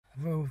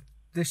Well,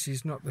 this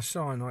is not the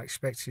sign I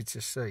expected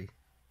to see.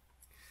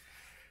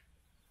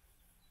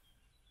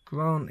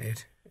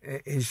 Granted,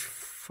 it is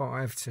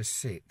 5 to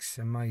 6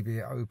 and maybe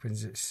it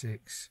opens at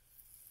 6.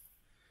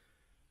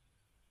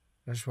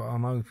 That's what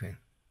I'm hoping.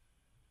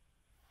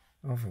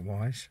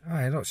 Otherwise,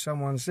 hey, look,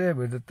 someone's there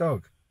with a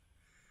dog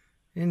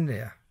in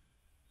there.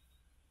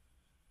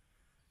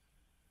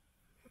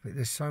 But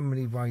there's so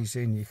many ways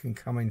in. You can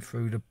come in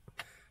through the,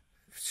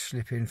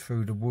 slip in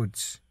through the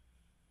woods.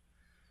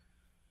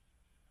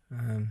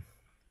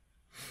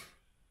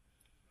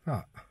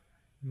 But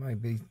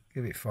maybe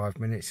give it 5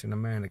 minutes and a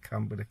man will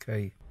come with a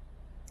key.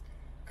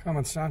 Come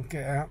on, son,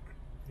 get out.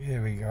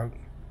 Here we go.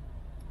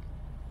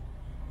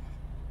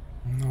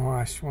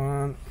 Nice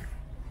one.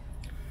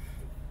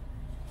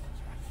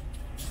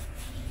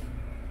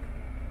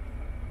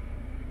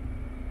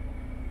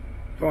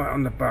 Right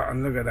on the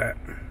button, look at that.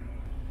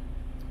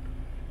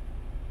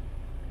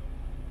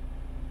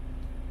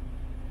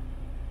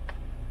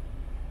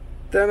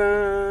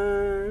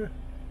 Ta-da!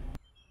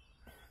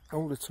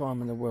 All the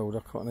time in the world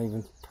I can't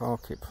even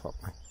park it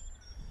properly.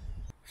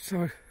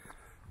 So,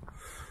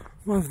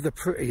 one of the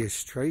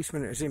prettiest trees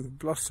when it was in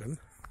blossom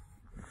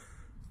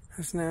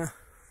has now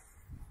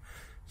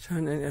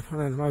turned into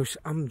one of the most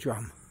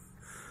humdrum.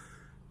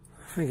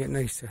 I think it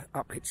needs to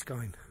up its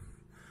game.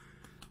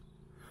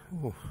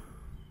 Oh,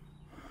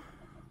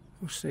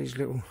 what's these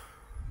little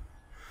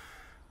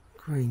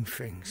green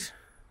things?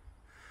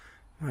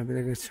 Maybe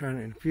they're going to turn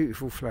it into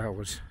beautiful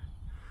flowers.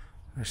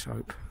 Let's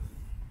hope.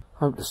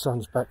 Hope the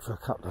sun's back for a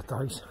couple of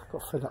days.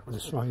 Got fed up with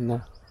this rain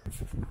now.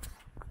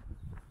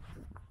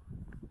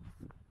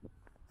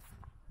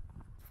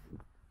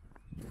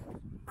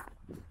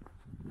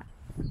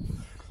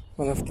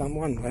 Well, I've done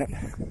one lap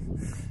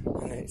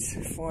and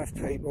it's 5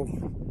 people,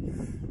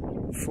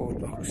 4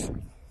 dogs.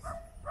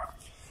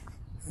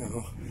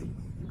 Oh,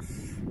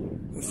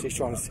 what's he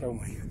trying to tell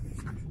me?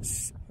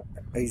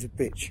 He's a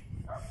bitch.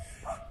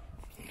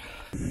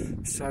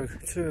 So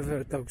 2 of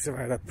her dogs have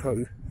had a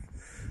poo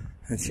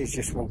and she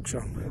just walks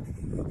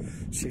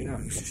on. She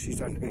knows, she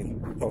doesn't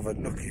even bother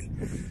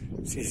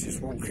looking. She's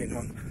just walking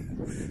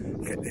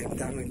on. Get them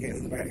done and get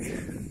them back.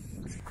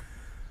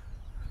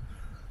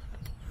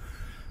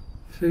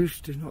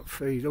 Zoos do not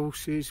feed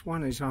horses.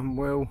 One is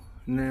unwell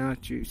now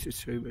due to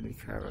too many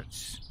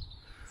carrots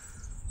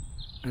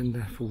and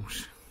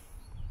apples.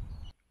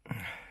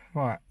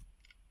 Right,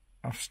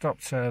 I've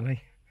stopped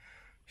early,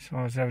 so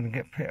I was having to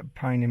get a bit of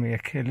pain in my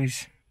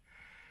Achilles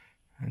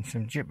and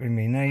some jip in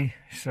my knee,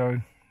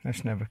 so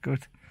that's never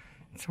good.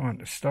 Time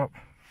to stop.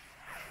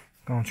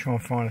 Go and try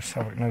and find a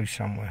Southwark News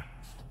somewhere.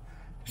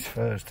 It's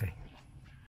Thursday.